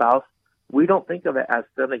against our spouse, we don't think of it as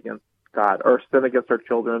sin against God or sin against our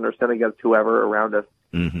children or sin against whoever around us.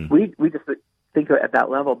 We just think of it at that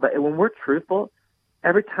level. But when we're truthful,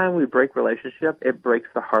 every time we break relationship, it breaks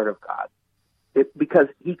the heart of God. Because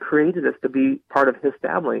He created us to be part of His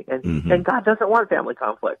family, and God doesn't want family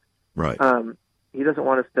conflict. Right. He doesn't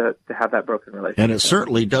want us to have that broken relationship. And it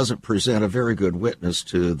certainly doesn't present a very good witness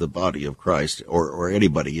to the body of Christ or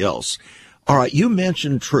anybody else. All right, you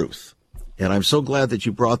mentioned truth, and I'm so glad that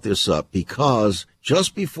you brought this up because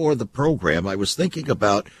just before the program, I was thinking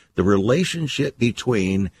about the relationship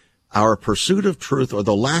between our pursuit of truth or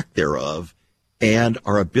the lack thereof and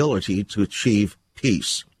our ability to achieve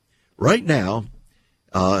peace. Right now,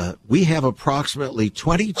 we have approximately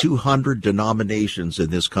 2,200 denominations in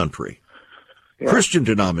this country, Christian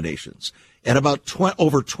denominations, and about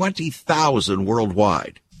over 20,000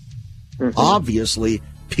 worldwide. Obviously,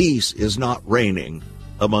 peace is not reigning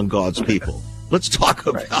among God's people. Let's talk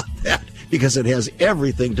about that because it has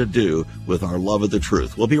everything to do with our love of the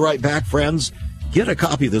truth. We'll be right back, friends. Get a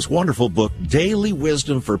copy of this wonderful book, Daily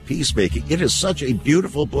Wisdom for Peacemaking. It is such a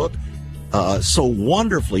beautiful book, so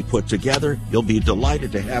wonderfully put together. You'll be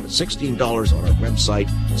delighted to have it. $16 on our website,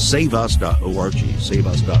 saveus.org.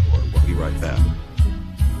 Saveus.org. We'll be right back.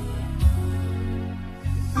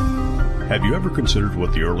 Have you ever considered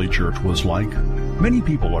what the early church was like? Many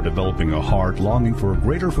people are developing a heart longing for a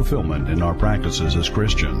greater fulfillment in our practices as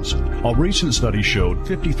Christians. A recent study showed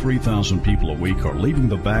 53,000 people a week are leaving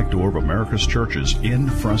the back door of America's churches in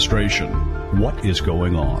frustration. What is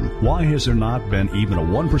going on? Why has there not been even a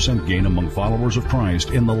 1% gain among followers of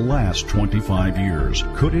Christ in the last 25 years?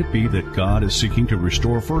 Could it be that God is seeking to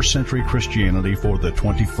restore first century Christianity for the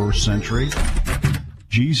 21st century?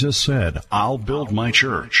 Jesus said, I'll build my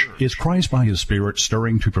church. Is Christ by His Spirit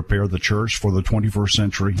stirring to prepare the church for the 21st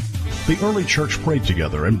century? The early church prayed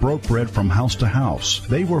together and broke bread from house to house.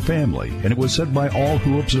 They were family, and it was said by all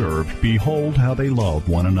who observed, behold how they love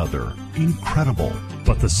one another. Incredible.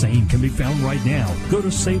 But the same can be found right now. Go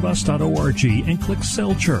to saveus.org and click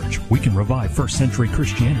Cell Church. We can revive first century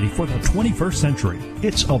Christianity for the 21st century.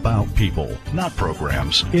 It's about people, not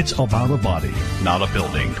programs. It's about a body, not a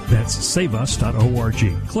building. That's saveus.org.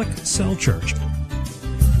 Click Cell Church.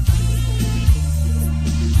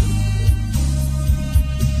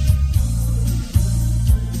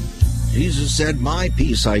 Jesus said, my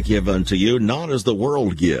peace I give unto you, not as the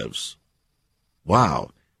world gives. Wow.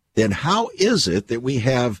 Then how is it that we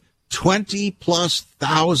have 20+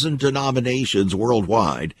 thousand denominations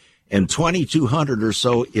worldwide and 2,200 or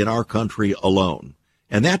so in our country alone.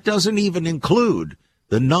 And that doesn't even include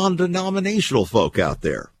the non-denominational folk out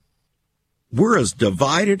there. We're as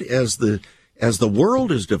divided as the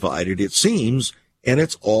world is divided, it seems, and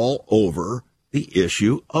it's all over the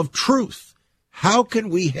issue of truth. How can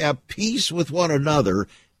we have peace with one another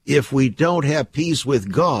if we don't have peace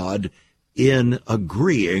with God in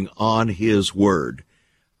agreeing on his word?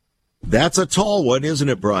 That's a tall one, isn't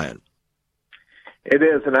it, Brian? It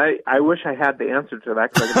is, and I wish I had the answer to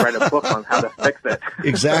that because I could write a book on how to fix it.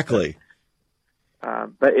 Exactly.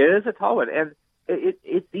 But it is a tall one, and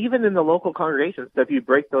it's even in the local congregations. So if you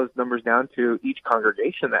break those numbers down to each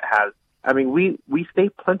congregation that has, I mean, we stay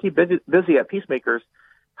plenty busy at Peacemakers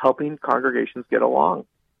helping congregations get along.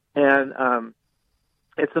 And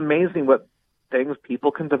it's amazing what things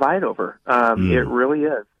people can divide over. It really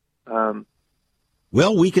is.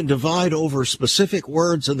 Well, we can divide over specific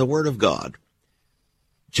words in the Word of God.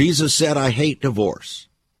 Jesus said, I hate divorce.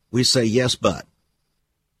 We say, yes, but.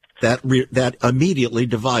 That immediately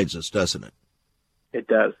divides us, doesn't it? It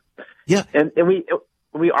does. Yeah. And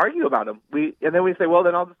we argue about them. And then we say, well,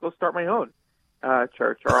 then I'll just go start my own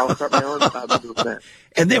church, or I'll start my own movement.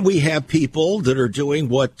 And then we have people that are doing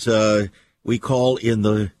what we call in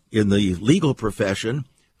the legal profession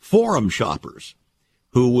forum shoppers,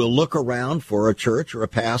 who will look around for a church or a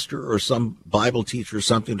pastor or some Bible teacher or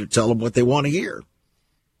something to tell them what they want to hear.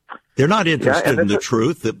 They're not interested in the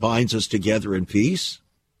truth that binds us together in peace.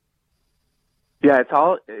 Yeah, it's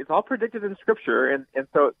all predicted in Scripture, and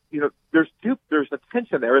so there's a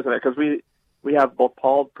tension there, isn't it? Because we have both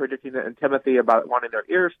Paul predicting it and Timothy about wanting their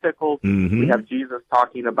ears tickled. Mm-hmm. We have Jesus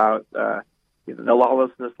talking about the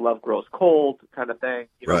lawlessness, love grows cold kind of thing.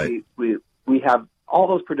 Right. We have all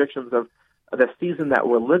those predictions of the season that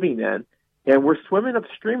we're living in, and we're swimming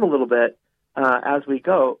upstream a little bit as we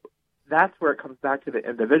go. That's where it comes back to the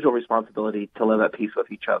individual responsibility to live at peace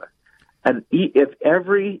with each other. And if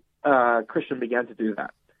every Christian began to do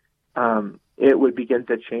that, it would begin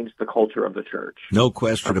to change the culture of the church. No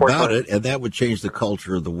question about it, and that would change the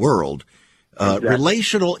culture of the world. Exactly.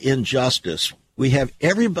 Relational injustice. We have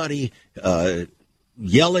everybody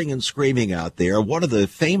yelling and screaming out there. One of the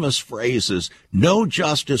famous phrases, no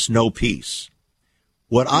justice, no peace.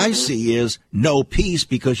 What I see is no peace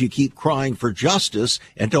because you keep crying for justice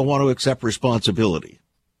and don't want to accept responsibility.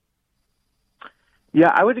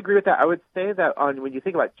 Yeah, I would agree with that. I would say that when you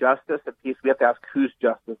think about justice and peace, we have to ask whose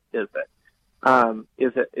justice is it?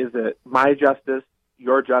 Is it my justice,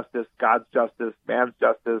 your justice, God's justice, man's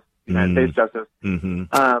justice, United States justice? Mm-hmm.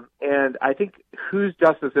 And I think whose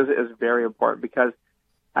justice is very important, because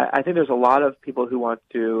I think there's a lot of people who want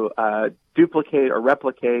to duplicate or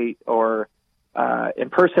replicate or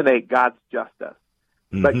impersonate God's justice.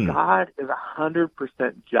 Mm-hmm. But God is 100%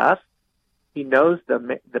 just. He knows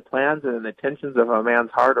the plans and the intentions of a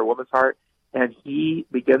man's heart or woman's heart, and he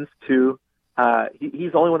begins to,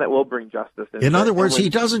 he's the only one that will bring justice. In other words, he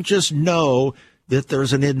doesn't just know that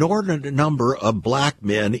there's an inordinate number of black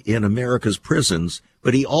men in America's prisons,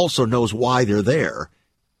 but he also knows why they're there,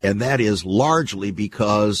 and that is largely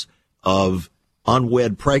because of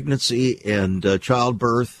unwed pregnancy and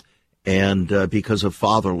childbirth, and because of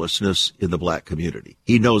fatherlessness in the black community.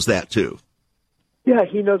 He knows that, too. Yeah,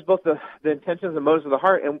 he knows both the intentions and motives of the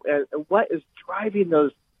heart, and what is driving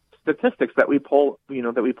those statistics that we pull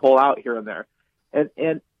out here and there. And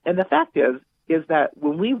the fact is that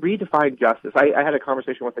when we redefine justice, I had a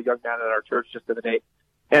conversation with a young man at our church just the other day,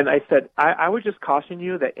 and I said, I would just caution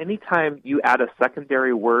you that anytime you add a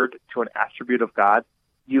secondary word to an attribute of God,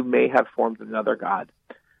 you may have formed another God.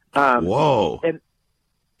 Whoa. And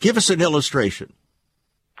give us an illustration.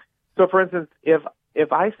 So, for instance,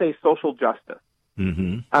 if I say social justice,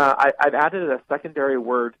 mm-hmm. I've added a secondary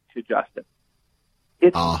word to justice.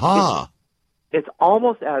 It's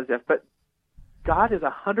almost as if, but God is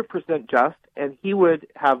 100% just, and he would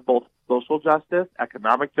have both social justice,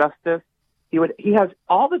 economic justice. He has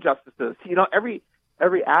all the justices. Every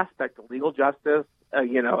aspect of legal justice.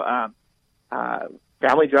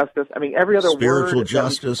 Family justice. I mean, every other spiritual word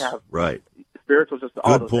justice. Right. Spiritual justice.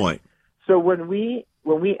 Good point. Things. So when we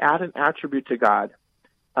add an attribute to God,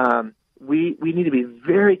 we need to be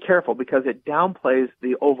very careful, because it downplays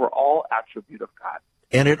the overall attribute of God.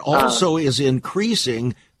 And it also is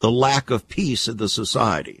increasing the lack of peace in the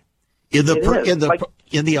society. In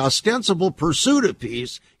the ostensible pursuit of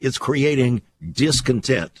peace, it's creating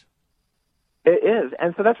discontent. It is.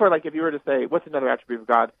 And so that's where, if you were to say, what's another attribute of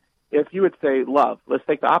God? If you would say love, let's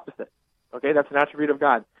take the opposite. Okay, that's an attribute of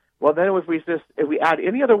God. Well, then if we add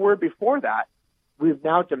any other word before that, we've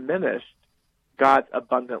now diminished God's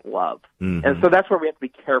abundant love. Mm-hmm. And so that's where we have to be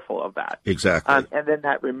careful of that. Exactly. And then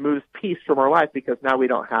that removes peace from our life because now we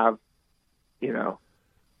don't have,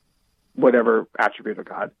 whatever attribute of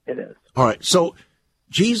God it is. All right. So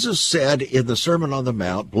Jesus said in the Sermon on the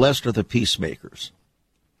Mount, blessed are the peacemakers.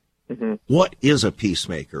 Mm-hmm. What is a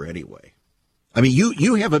peacemaker anyway? I mean,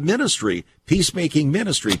 you have a ministry, peacemaking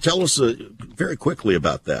ministry. Tell us very quickly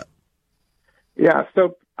about that. Yeah,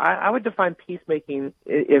 so I would define peacemaking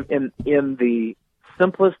in the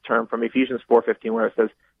simplest term from Ephesians 4:15, where it says,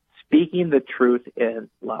 "Speaking the truth in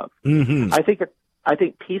love." Mm-hmm. I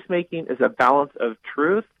think peacemaking is a balance of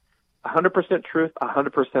truth, 100% truth,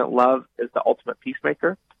 100% love is the ultimate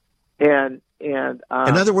peacemaker. And in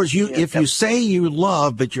other words, if you say you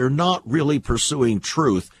love, but you're not really pursuing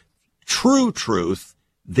true truth,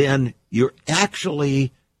 then you're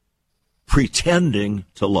actually pretending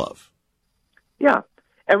to love. Yeah.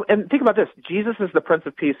 And think about this. Jesus is the Prince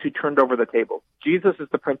of Peace who turned over the table. Jesus is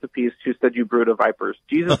the Prince of Peace who said, "You brood of vipers."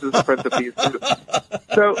 Jesus is the Prince of Peace.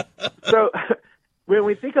 So when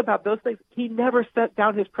we think about those things, he never set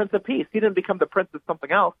down his Prince of Peace. He didn't become the Prince of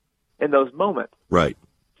something else in those moments. Right.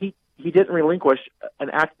 He didn't relinquish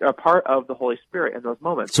a part of the Holy Spirit in those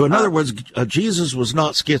moments. So in other words, Jesus was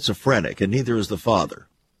not schizophrenic, and neither is the Father,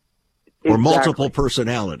 or multiple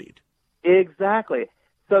personality. Exactly.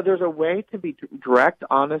 So there's a way to be direct,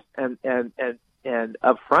 honest, and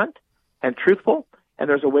upfront and truthful, and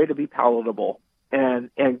there's a way to be palatable. And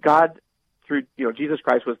God, through Jesus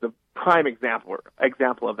Christ, was the prime example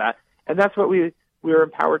of that, and that's what we are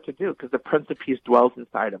empowered to do because the Prince of Peace dwells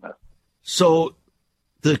inside of us. So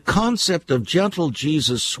the concept of gentle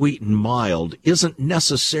Jesus, sweet and mild, isn't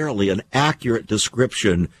necessarily an accurate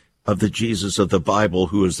description of the Jesus of the Bible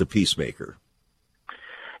who is the peacemaker.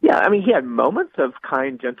 Yeah, I mean, he had moments of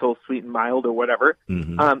kind, gentle, sweet, and mild or whatever.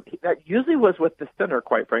 Mm-hmm. That usually was with the sinner,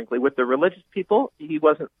 quite frankly. With the religious people, he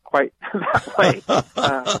wasn't quite that way.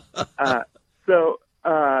 Those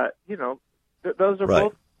are right.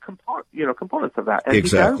 both components of that. And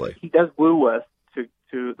exactly. He does woo us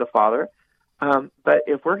to the Father. But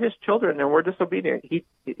if we're his children and we're disobedient, he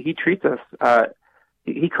treats us,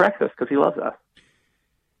 he corrects us because he loves us.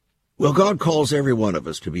 Well, God calls every one of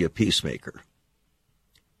us to be a peacemaker.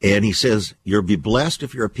 And he says, you'll be blessed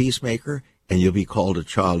if you're a peacemaker, and you'll be called a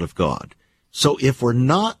child of God. So if we're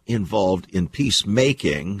not involved in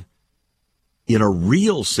peacemaking in a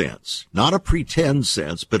real sense, not a pretend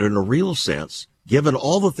sense, but in a real sense, given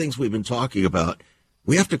all the things we've been talking about,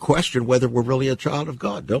 we have to question whether we're really a child of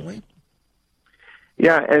God, don't we?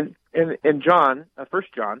 Yeah, and in John, 1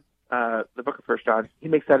 John, the book of 1 John, he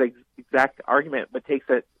makes that exact argument, but takes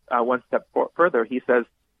it one step further. He says,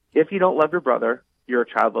 if you don't love your brother, you're a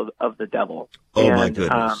child of the devil. Oh, my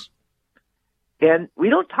goodness. And we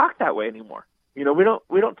don't talk that way anymore. We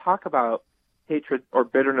don't talk about hatred or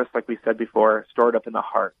bitterness, like we said before, stored up in the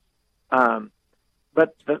heart.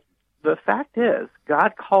 But the fact is,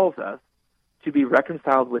 God calls us to be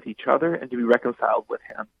reconciled with each other and to be reconciled with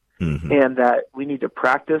him. Mm-hmm. And that we need to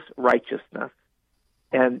practice righteousness.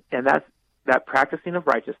 And that's that practicing of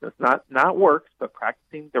righteousness, not works, but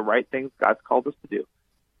practicing the right things God's called us to do.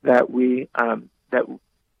 That we are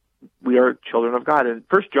children of God. And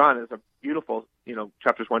 1 John is a beautiful,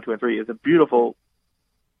 chapters 1, 2, and 3 is a beautiful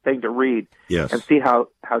thing to read. Yes. And see how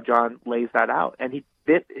John lays that out. And he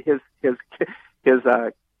bit his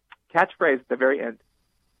catchphrase at the very end.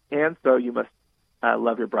 And so you must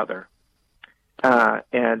love your brother.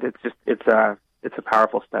 And it's a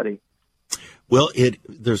powerful study. Well,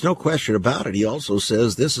 there's no question about it. He also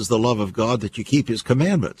says this is the love of God, that you keep his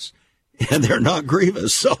commandments, and they're not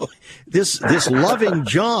grievous. So this loving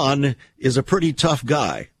John is a pretty tough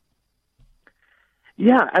guy.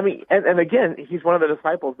 Yeah, I mean, and again, he's one of the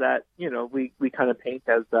disciples that we kind of paint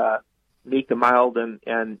as meek and mild, and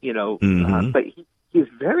mm-hmm. But he's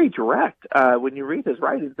very direct when you read his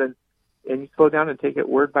writings and you slow down and take it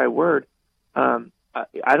word by word.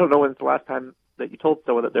 I don't know when's the last time that you told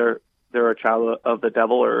someone that they're a child of the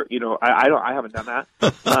devil, or I haven't done that.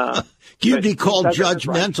 You'd be called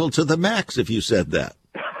judgmental to the max if you said that.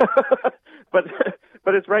 but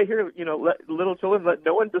it's right here. Let little children, let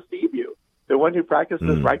no one deceive you. The one who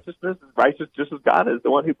practices righteousness is righteous just as God is.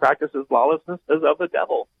 The one who practices lawlessness is of the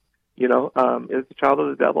devil. Is the child of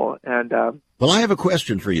the devil. And well, I have a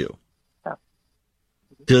question for you. Yeah.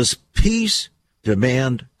 Does peace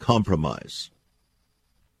demand compromise?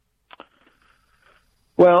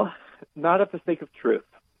 Well, not at the sake of truth.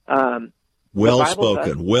 Well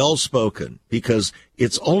spoken, because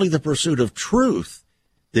it's only the pursuit of truth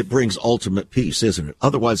that brings ultimate peace, isn't it?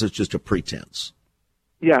 Otherwise, it's just a pretense.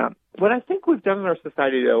 Yeah. What I think we've done in our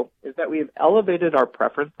society, though, is that we've elevated our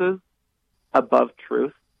preferences above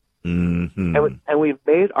truth. Mm-hmm. And we've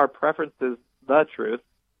made our preferences the truth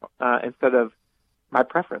instead of my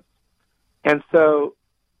preference. And so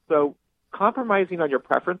compromising on your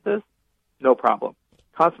preferences, no problem.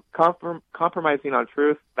 Compromising on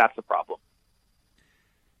truth, that's a problem.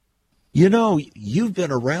 You know, you've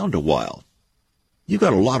been around a while. You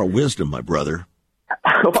got a lot of wisdom, my brother.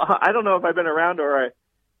 Well, I don't know if I've been around or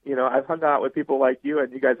I've hung out with people like you,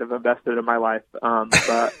 and you guys have invested in my life.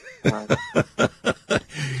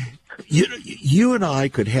 You and I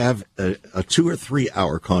could have a 2 or 3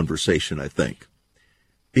 hour conversation, I think,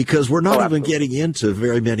 because we're not even getting into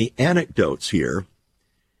very many anecdotes here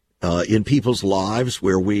in people's lives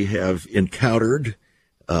where we have encountered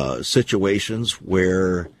situations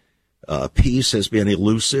where peace has been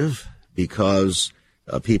elusive because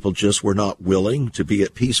people just were not willing to be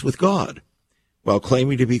at peace with God. While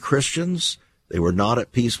claiming to be Christians, they were not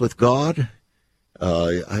at peace with God.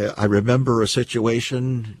 I remember a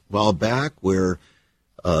situation a while back where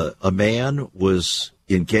a man was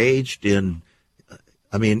engaged in,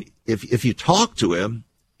 if you talk to him,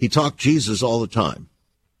 he talked Jesus all the time.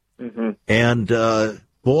 Mm-hmm. And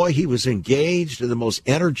boy, he was engaged in the most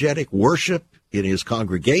energetic worship in his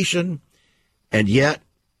congregation, and yet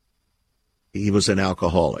he was an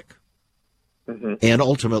alcoholic. Mm-hmm. And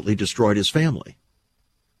ultimately destroyed his family.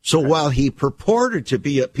 So while he purported to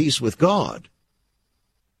be at peace with God,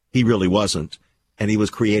 he really wasn't, and he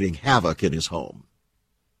was creating havoc in his home.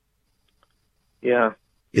 Yeah.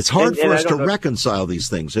 It's hard for us to reconcile these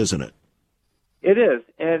things, isn't it? It is.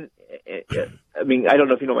 And, I don't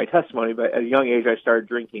know if you know my testimony, but at a young age I started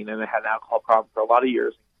drinking, and I had an alcohol problem for a lot of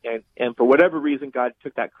years. And for whatever reason, God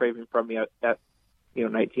took that craving from me at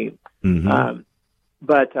 19. Mm-hmm.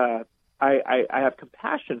 But I have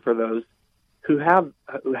compassion for those who have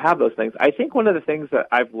those things. I think one of the things that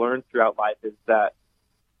I've learned throughout life is that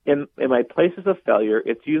in my places of failure,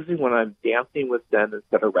 it's usually when I'm dancing with sin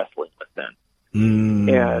instead of wrestling with sin.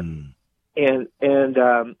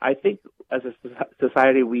 And I think as a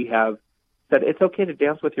society we have said it's okay to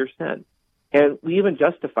dance with your sin, and we even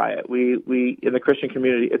justify it. We in the Christian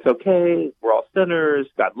community, it's okay. We're all sinners.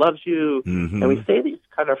 God loves you, and we say these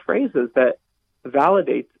kind of phrases that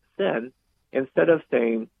validate sin instead of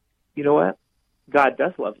saying, you know what, God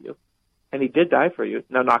does love you, and He did die for you.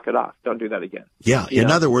 Now knock it off. Don't do that again. Yeah.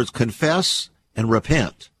 In other words, confess and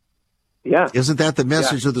repent. Yeah. Isn't that the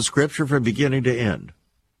message of the Scripture from beginning to end?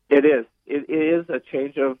 It is. It is a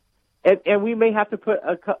change of, and we may have to put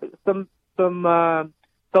some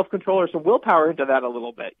self-control or some willpower into that a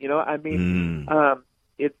little bit.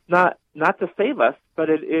 It's not to save us, but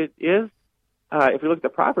it is. If we look at the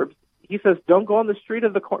Proverbs, he says, "Don't go on the street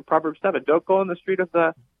of the Proverbs 7. Don't go on the street of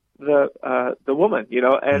the woman."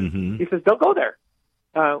 And he says, "Don't go there."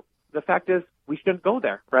 The fact is, we shouldn't go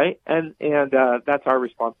there, right? And that's our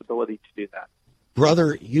responsibility to do that.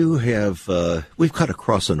 Brother, you have we've cut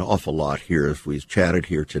across an awful lot here as we've chatted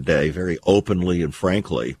here today, very openly and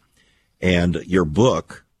frankly. And your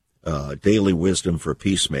book, Daily Wisdom for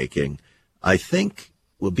Peacemaking, I think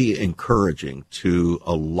will be encouraging to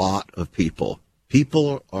a lot of people.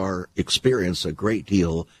 People experience a great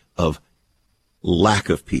deal of lack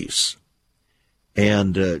of peace.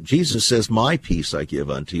 And Jesus says, "My peace I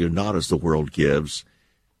give unto you, not as the world gives."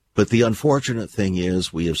 But the unfortunate thing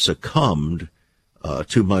is we have succumbed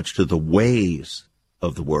too much to the ways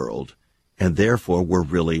of the world, and therefore we're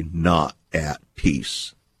really not at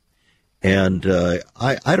peace. And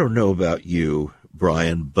I don't know about you,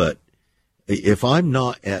 Brian, but if I'm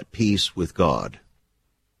not at peace with God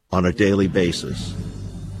on a daily basis,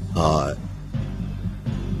 I'm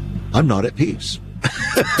not at peace.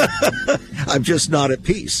 I'm just not at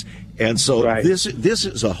peace. And so this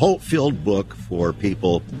is a hope-filled book for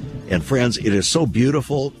people. And friends, it is so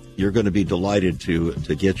beautiful. You're going to be delighted to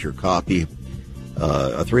get your copy.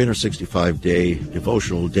 A 365-day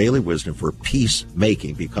devotional daily wisdom for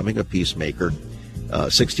peacemaking, becoming a peacemaker.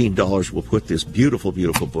 $16 will put this beautiful,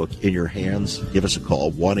 beautiful book in your hands. Give us a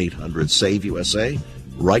call, 1-800-SAVE-USA.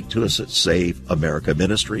 Write to us at Save America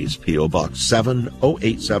Ministries, P.O. Box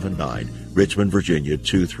 70879, Richmond, Virginia,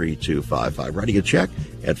 23255. Writing a check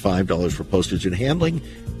at $5 for postage and handling.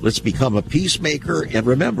 Let's become a peacemaker. And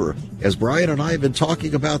remember, as Brian and I have been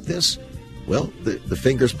talking about this, well, the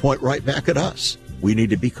fingers point right back at us. We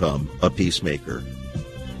need to become a peacemaker.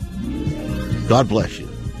 God bless you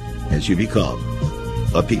as you become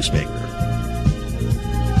a peacemaker.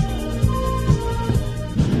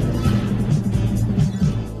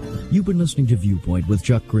 You've been listening to Viewpoint with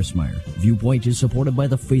Chuck Chrismeyer. Viewpoint is supported by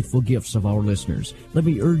the faithful gifts of our listeners. Let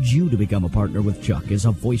me urge you to become a partner with Chuck as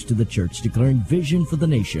a voice to the church declaring vision for the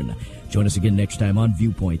nation. Join us again next time on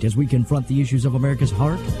Viewpoint as we confront the issues of America's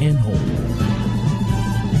heart and home.